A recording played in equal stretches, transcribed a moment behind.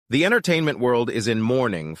The entertainment world is in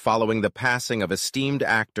mourning following the passing of esteemed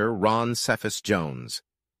actor Cephas Jones.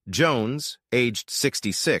 Jones, aged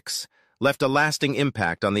 66, left a lasting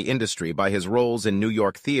impact on the industry by his roles in New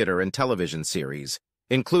York theater and television series,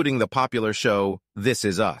 including the popular show This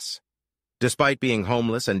Is Us. Despite being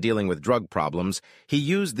homeless and dealing with drug problems, he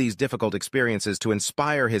used these difficult experiences to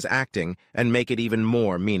inspire his acting and make it even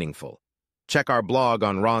more meaningful. Check our blog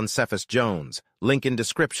on Cephas Jones, link in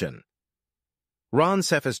description.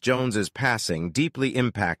 Cephas Jones's passing deeply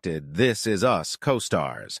impacted This Is Us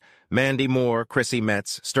co-stars, Mandy Moore, Chrissy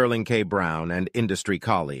Metz, Sterling K. Brown, and industry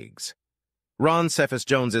colleagues. Cephas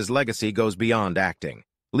Jones's legacy goes beyond acting,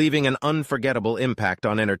 leaving an unforgettable impact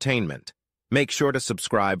on entertainment. Make sure to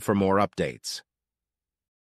subscribe for more updates.